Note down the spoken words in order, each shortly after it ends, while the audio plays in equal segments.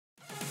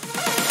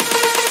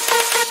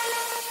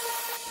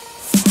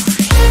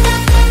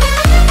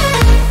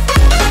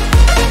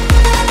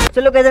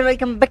चलो guys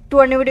welcome back to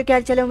a new video. क्या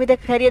हाल चाल है? उम्मीद है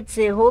खैरियत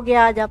से हो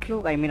गया आज आप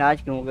लोग।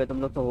 आज क्यों हो गए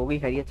तुम लोग? तो हो गई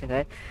खैरियत से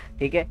खैर,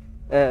 ठीक है।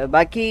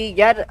 बाकी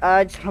यार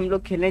आज हम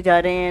लोग खेलने जा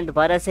रहे हैं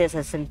दोबारा से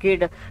असैसिन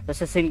क्रीड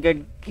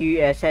की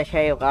ऐसा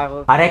है।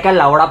 अरे क्या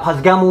लवड़ा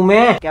फंस गया मुंह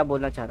में। क्या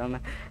बोलना चाह रहा हूँ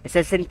मैं,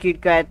 असैसिन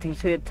क्रीड का आई थिंक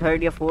सो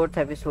 3rd या 4th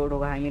एपिसोड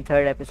होगा।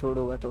 3rd एपिसोड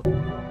होगा। तो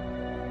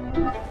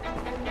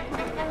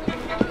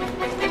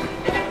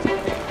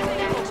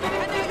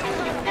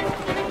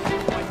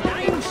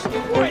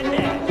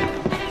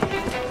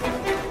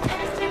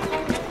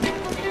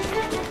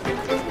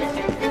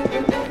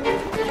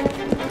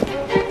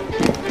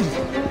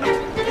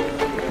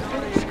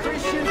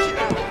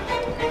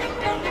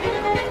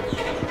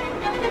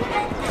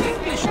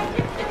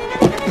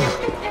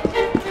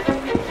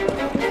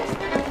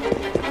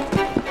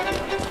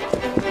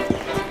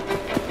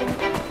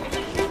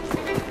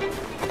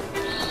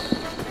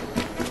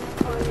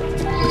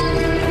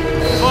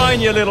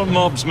you little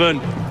mobsman.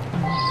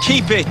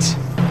 Keep it.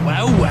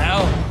 Well,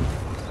 well.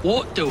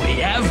 What do we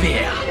have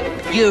here?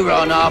 You're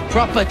on our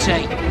property.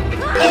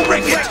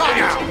 Bring your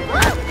tongue out!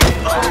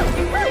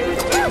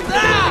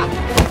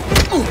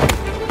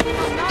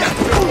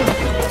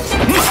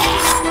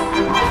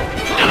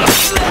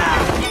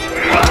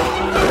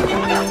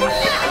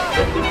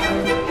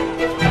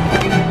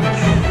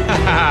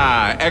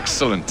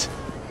 Excellent.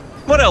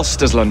 What else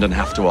does London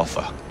have to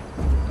offer?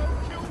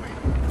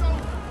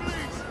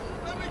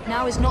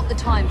 Now is not the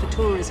time for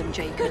tourism,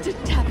 Jacob.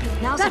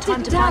 Now's the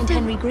time to find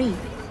Henry Green.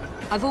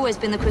 I've always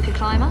been the quicker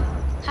climber,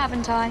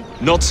 haven't I?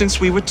 Not since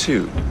we were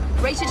 2.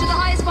 Race you to the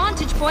highest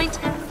vantage point.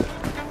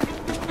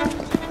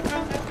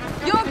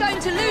 You're going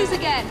to lose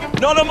again.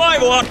 Not on my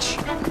watch!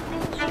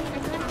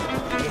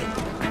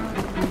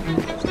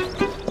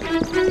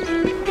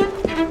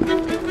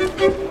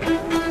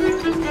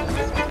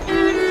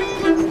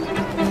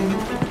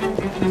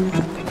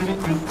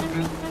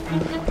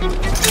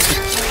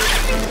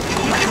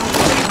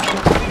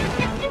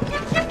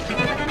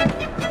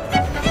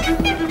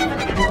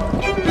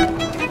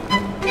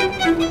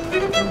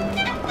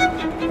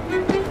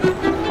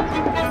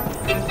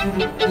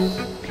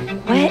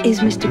 Where is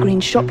Mr.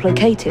 Green's shop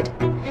located?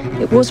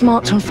 It was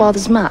marked on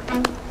Father's map.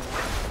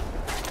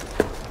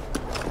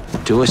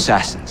 2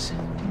 assassins.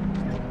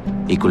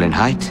 Equal in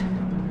height.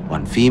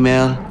 1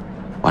 female,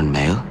 1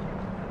 male.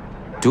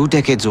 2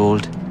 decades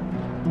old.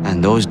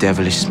 And those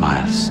devilish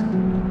smiles.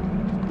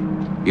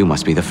 You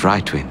must be the Fry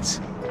twins.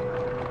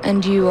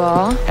 And you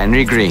are?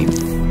 Henry Green,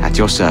 at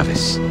your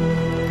service.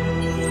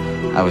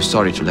 I was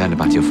sorry to learn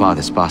about your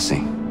father's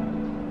passing.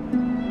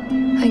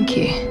 Thank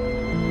you.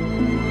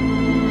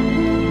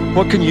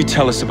 What can you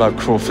tell us about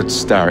Crawford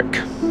Starrick?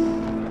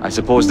 I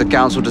suppose the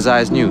Council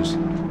desires news.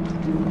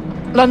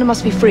 London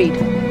must be freed,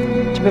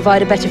 to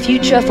provide a better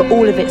future for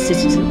all of its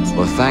citizens.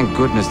 Well, thank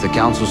goodness the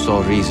Council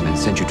saw reason and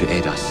sent you to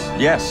aid us.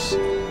 Yes.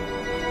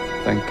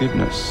 Thank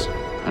goodness.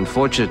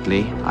 Unfortunately,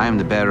 I am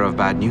the bearer of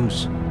bad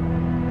news.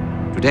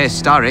 Today,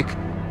 Starrick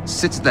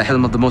sits at the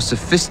helm of the most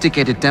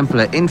sophisticated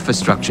Templar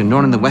infrastructure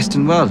known in the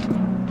Western world.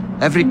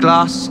 Every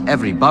class,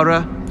 every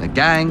borough, the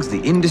gangs,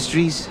 the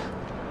industries.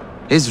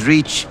 His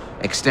reach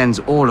extends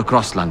all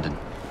across London.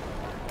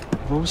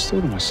 I've always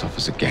thought of myself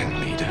as a gang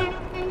leader.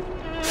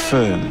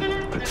 Firm,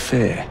 but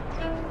fair.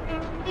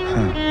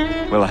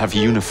 Well, I have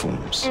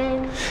uniforms.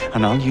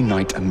 And I'll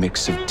unite a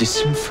mix of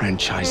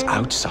disenfranchised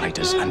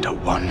outsiders under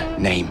one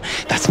name.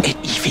 That's it,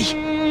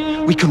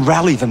 Evie. We can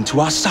rally them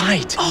to our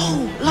side.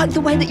 Oh, like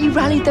the way that you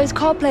rallied those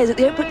card players at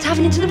the Oakbrook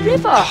Tavern into the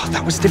river. Oh,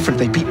 that was different.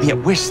 They beat me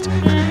at whist.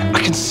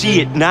 I can see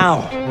it now.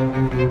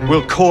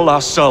 We'll call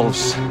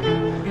ourselves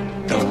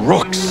the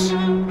Rooks.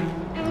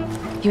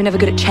 You were never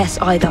good at chess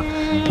either.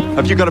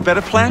 Have you got a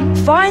better plan?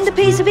 Find the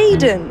piece of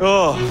Eden.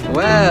 Oh.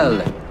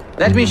 Well,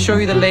 let me show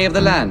you the lay of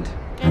the land.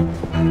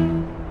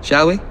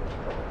 Shall we?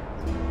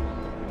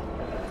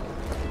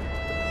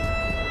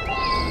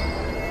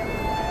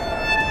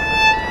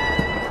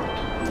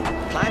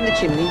 Climb the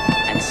chimney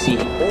and see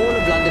all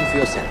of London for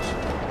yourself.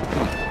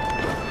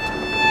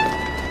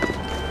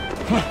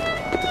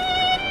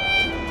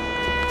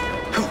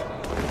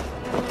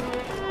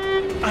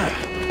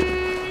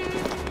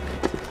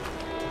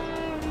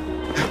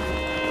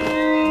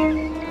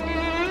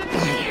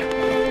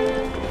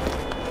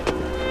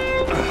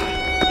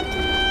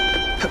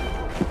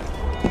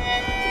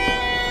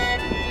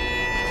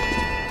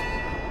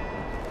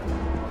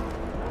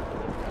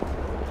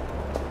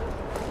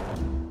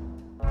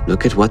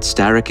 Look at what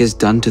Starrick has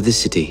done to the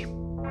city.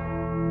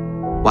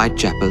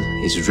 Whitechapel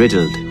is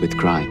riddled with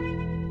crime.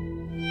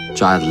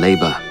 Child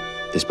labor,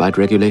 despite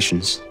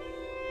regulations.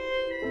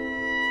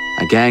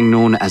 A gang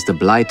known as the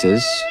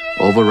Blighters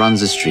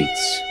overruns the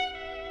streets.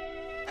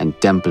 And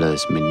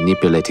Templars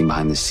manipulating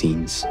behind the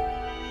scenes.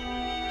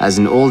 As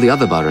in all the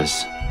other boroughs,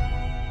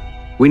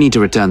 we need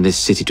to return this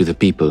city to the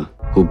people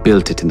who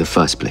built it in the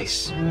first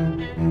place.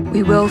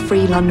 We will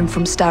free London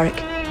from Starrick.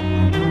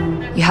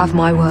 You have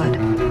my word.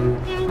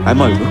 Am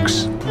I,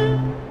 Rooks?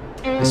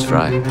 Miss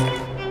Fry,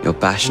 your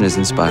passion is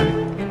inspiring.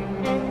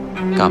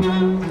 Come,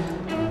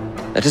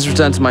 let us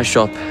return to my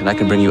shop and I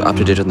can bring you up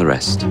to date on the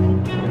rest.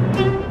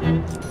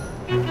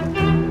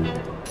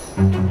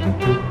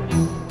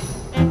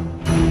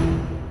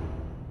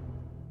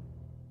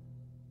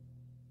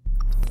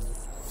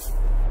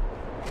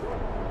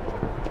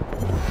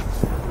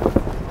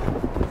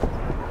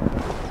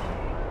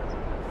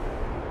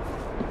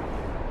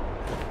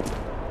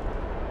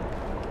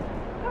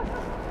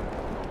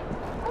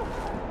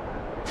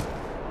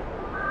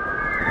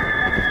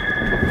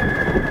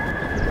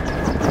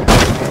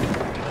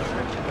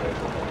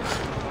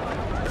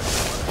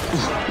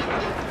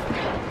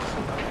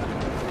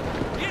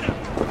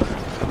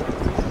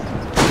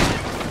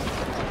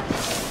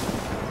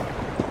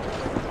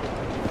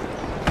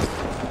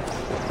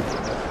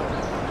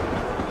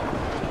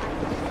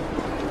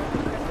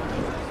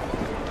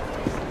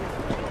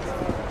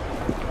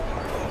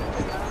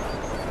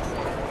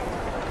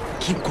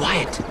 Keep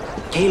quiet.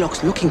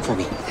 Kalok's looking for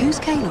me. Who's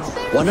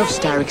Kalok? One of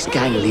Starrick's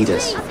gang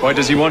leaders. Why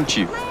does he want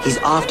you? He's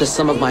after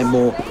some of my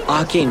more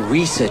arcane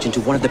research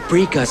into one of the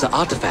precursor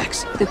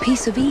artifacts. The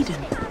Piece of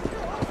Eden.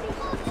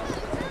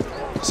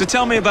 So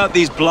tell me about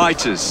these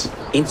blighters.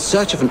 In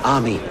search of an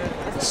army,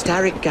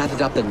 Starrick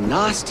gathered up the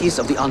nastiest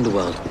of the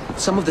underworld.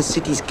 Some of the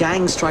city's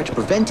gangs tried to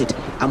prevent it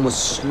and was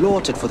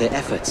slaughtered for their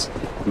efforts.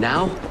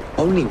 Now,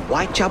 only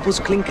Whitechapel's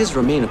clinkers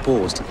remain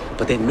opposed,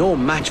 but they're no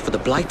match for the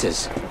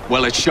blighters.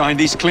 Well, let's shine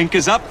these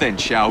clinkers up then,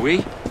 shall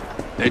we?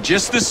 They're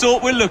just the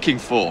sort we're looking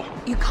for.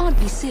 You can't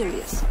be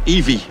serious.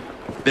 Evie,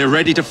 they're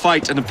ready to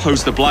fight and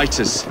oppose the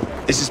blighters.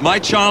 This is my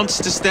chance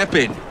to step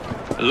in.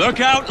 Look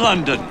out,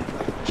 London.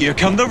 Here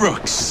come the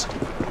rooks.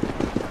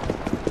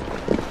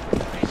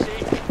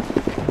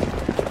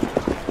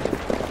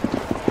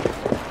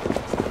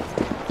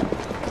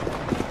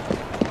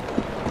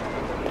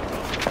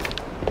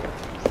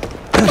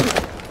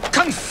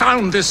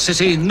 Confound this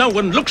city! No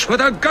one looks where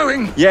they're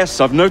going! Yes,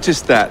 I've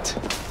noticed that.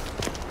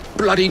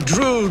 Bloody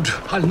Drood!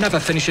 I'll never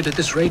finish it at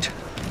this rate.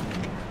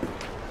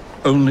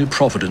 Only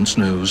Providence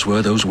knows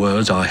where those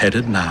words are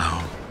headed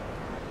now.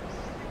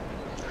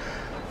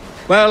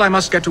 Well, I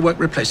must get to work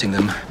replacing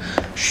them.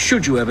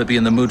 Should you ever be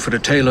in the mood for a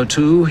tale or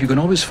two, you can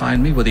always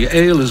find me where the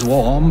ale is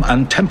warm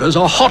and tempers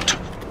are hot.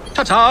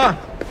 Ta-ta!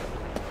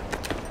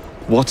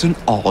 What an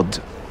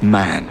odd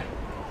man.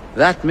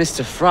 That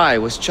Mr. Fry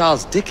was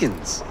Charles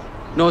Dickens.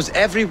 Knows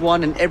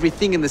everyone and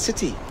everything in the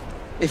city.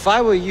 If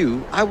I were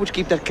you, I would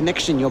keep that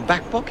connection in your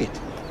back pocket.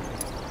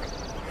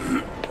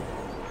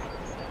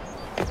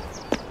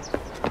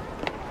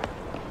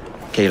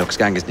 Kalok's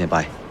gang is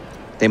nearby.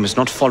 They must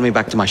not follow me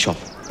back to my shop.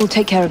 We'll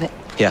take care of it.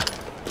 Here,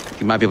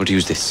 you might be able to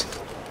use this.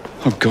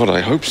 Oh God,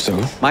 I hope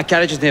so. My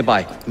carriage is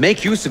nearby.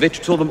 Make use of it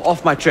to throw them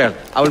off my trail.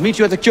 I will meet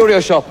you at the curio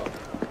shop.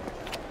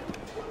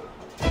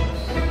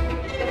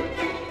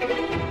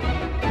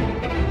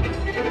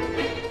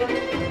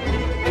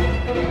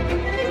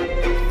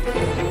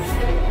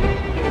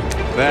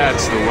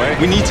 That's the way.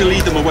 We need to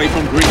lead them away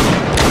from Green.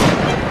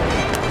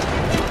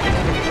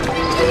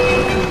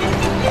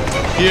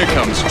 Here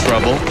comes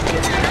trouble.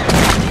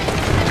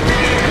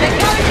 Their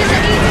carriages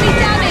are easily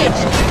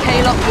damaged.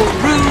 Kalok will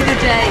rue the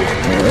day.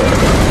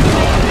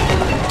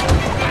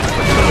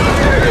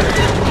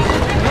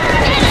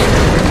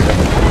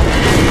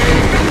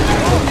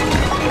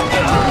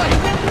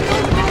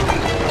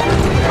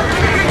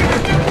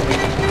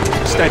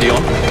 Steady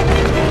on.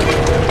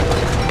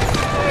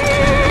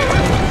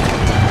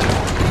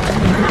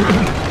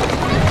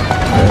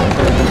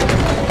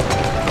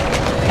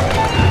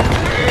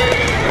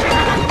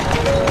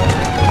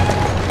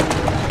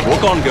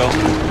 Walk on, girl.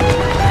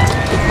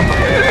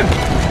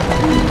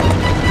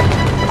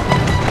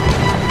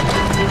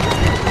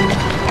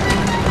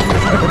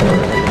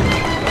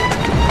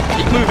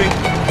 Keep moving.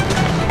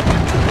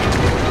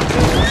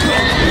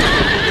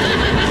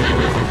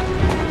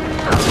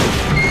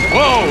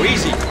 Whoa,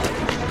 easy.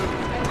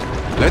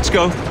 Let's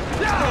go.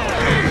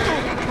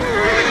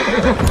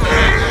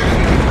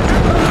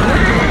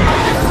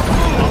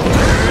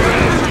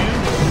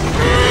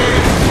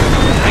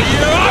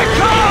 Here I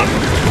come!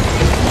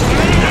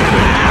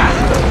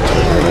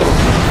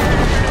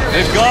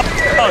 They've gone.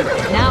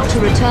 Now to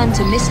return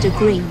to Mr.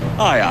 Green.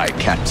 Aye, aye,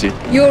 Captain.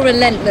 You're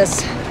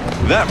relentless.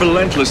 That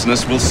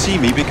relentlessness will see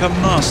me become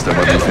master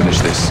when we finish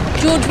this.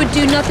 George would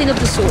do nothing of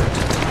the sort.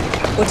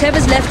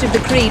 Whatever's left of the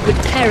Creed would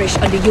perish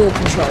under your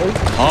control.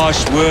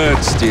 Harsh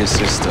words, dear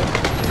sister.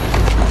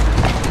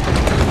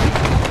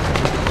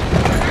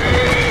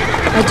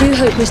 I do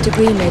hope Mr.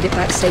 Green made it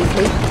back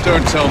safely.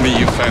 Don't tell me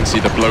you fancy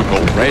the bloke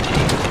already.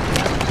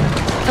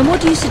 And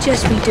what do you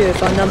suggest we do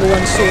if our number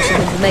one source of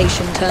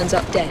information turns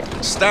up dead?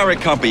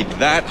 Starrick can't be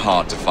that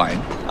hard to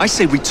find. I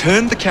say we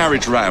turn the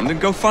carriage round and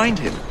go find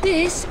him.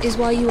 This is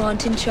why you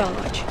aren't in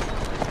charge.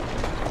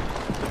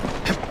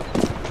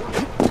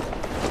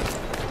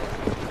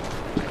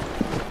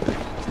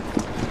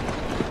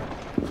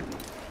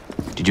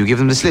 Did you give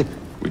them the slip?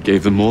 We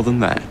gave them more than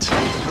that.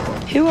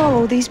 Who are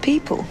all these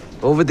people?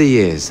 Over the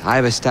years, I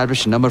have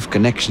established a number of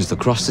connections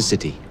across the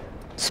city.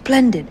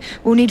 Splendid.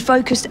 We'll need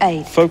focused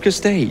aid.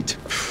 Focused aid.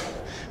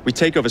 We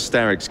take over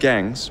Starrick's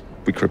gangs,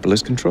 we cripple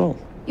his control.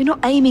 You're not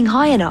aiming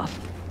high enough.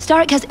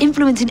 Starrick has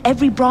influence in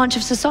every branch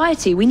of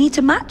society. We need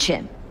to match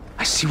him.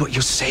 I see what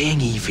you're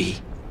saying, Evie.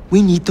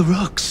 We need the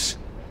rooks.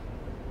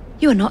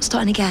 You are not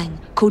starting a gang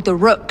called the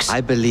Rooks.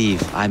 I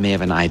believe I may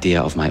have an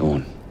idea of my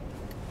own.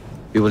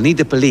 We will need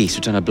the police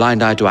to turn a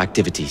blind eye to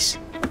activities.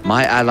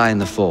 My ally in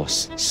the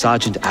force,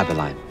 Sergeant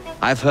Aberline.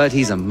 I've heard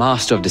he's a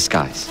master of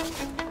disguise.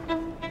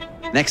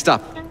 Next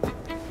up,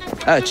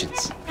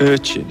 urchins.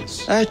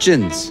 Urchins?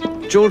 Urchins.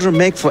 Children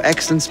make for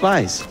excellent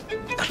spies.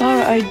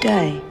 Clara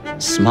O'Day.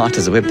 Smart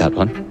as a whip, that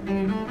one.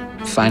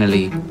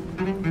 Finally,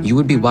 you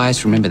would be wise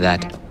to remember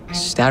that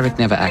Starrick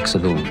never acts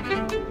alone.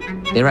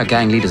 There are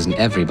gang leaders in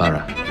every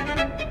borough.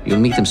 You'll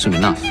meet them soon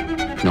enough,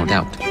 no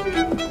doubt.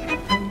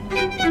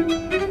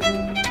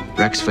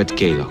 Rexford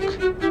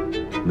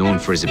Kalok, known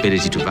for his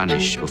ability to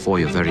vanish before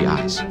your very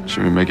eyes.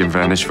 Should we make him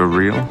vanish for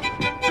real?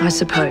 I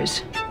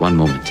suppose. One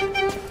moment.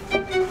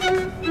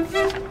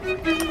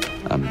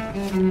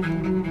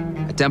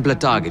 Templar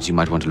targets you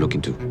might want to look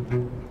into.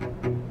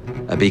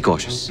 Be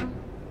cautious.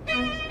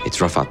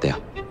 It's rough out there.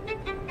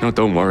 No,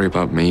 don't worry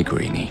about me,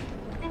 Greenie.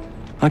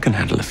 I can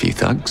handle a few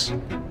thugs.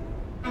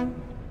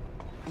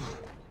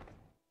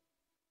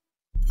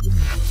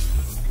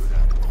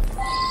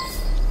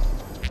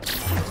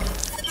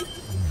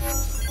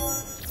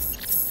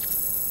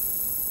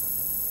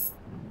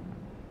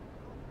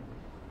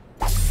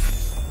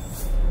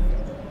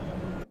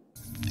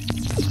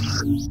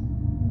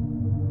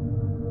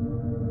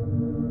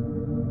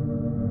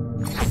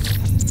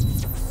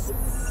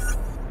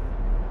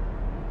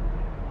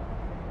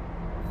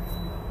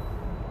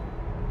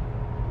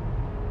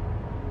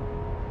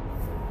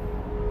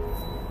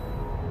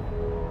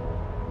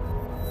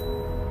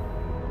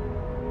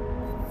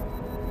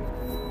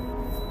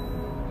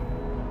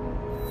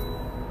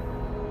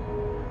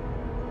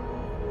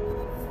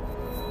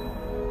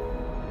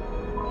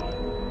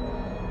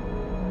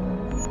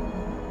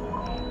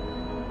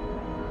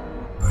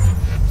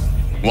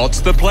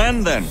 What's the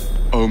plan then,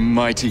 oh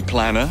mighty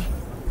planner?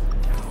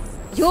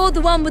 You're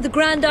the one with the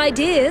grand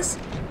ideas.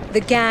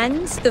 The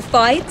gangs, the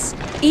fights,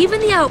 even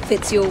the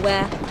outfits you'll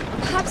wear.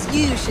 Perhaps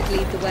you should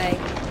lead the way.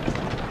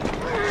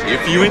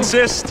 If you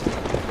insist.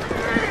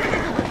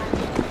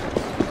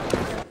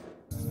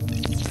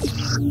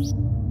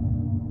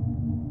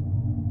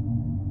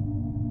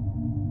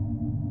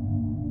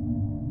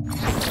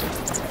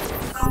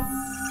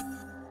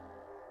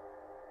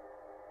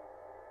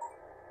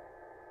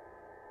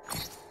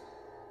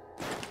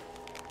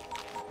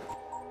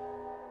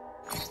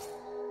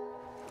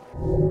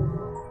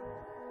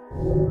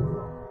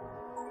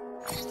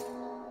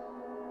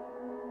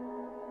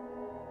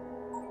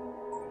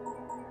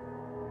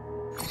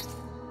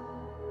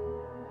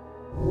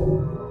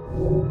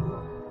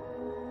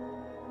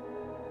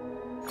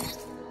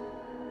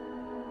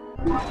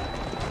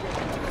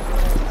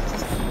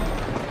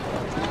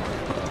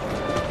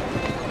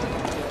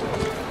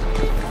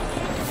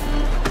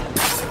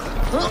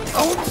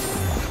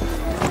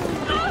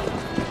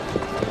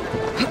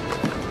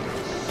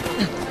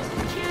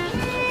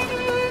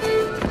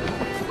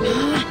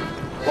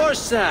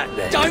 What's that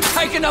then? Don't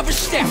take another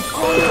step!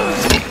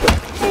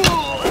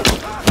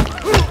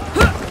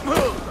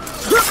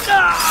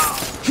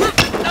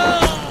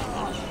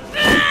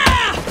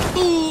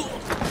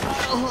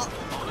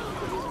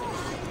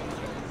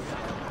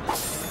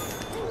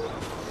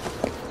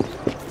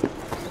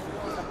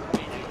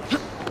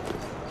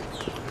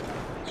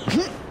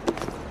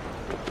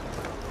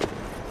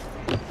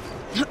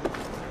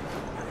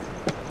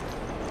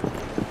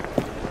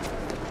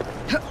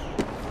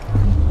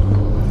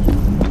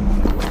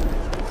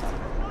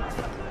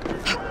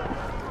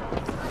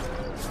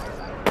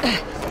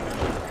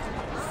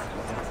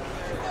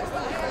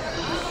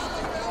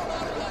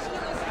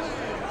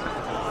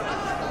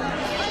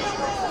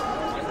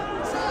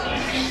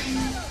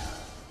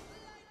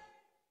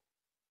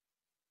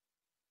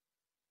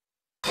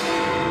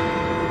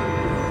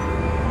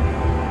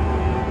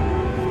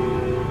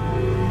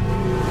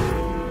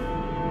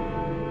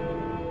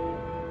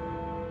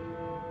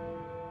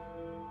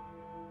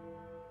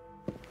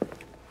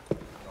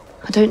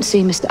 I don't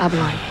see Mr.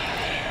 Aberline.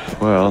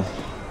 Well,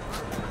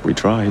 we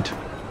tried.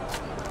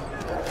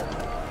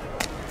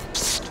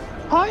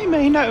 I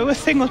may know a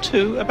thing or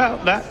two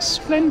about that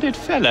splendid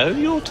fellow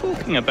you're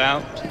talking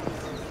about.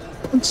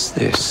 What's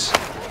this?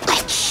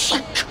 God's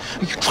sake!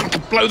 Are you trying to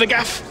blow the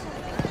gaff?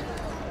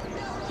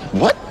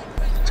 What?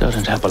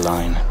 Sergeant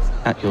Aberline,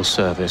 at your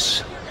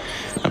service.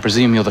 I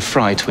presume you're the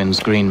Fry twins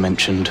Green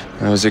mentioned.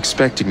 I was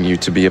expecting you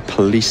to be a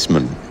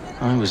policeman.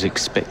 I was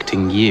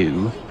expecting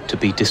you to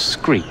be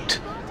discreet.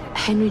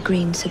 Henry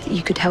Green said that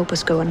you could help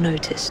us go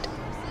unnoticed.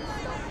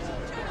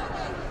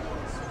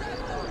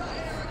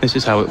 This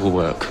is how it will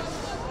work.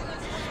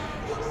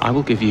 I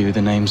will give you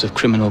the names of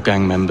criminal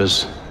gang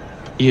members.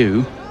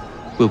 You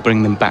will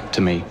bring them back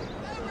to me.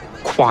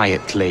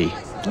 Quietly.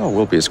 Oh,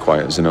 we'll be as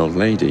quiet as an old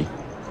lady.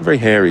 A very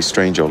hairy,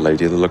 strange old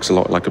lady that looks a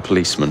lot like a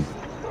policeman.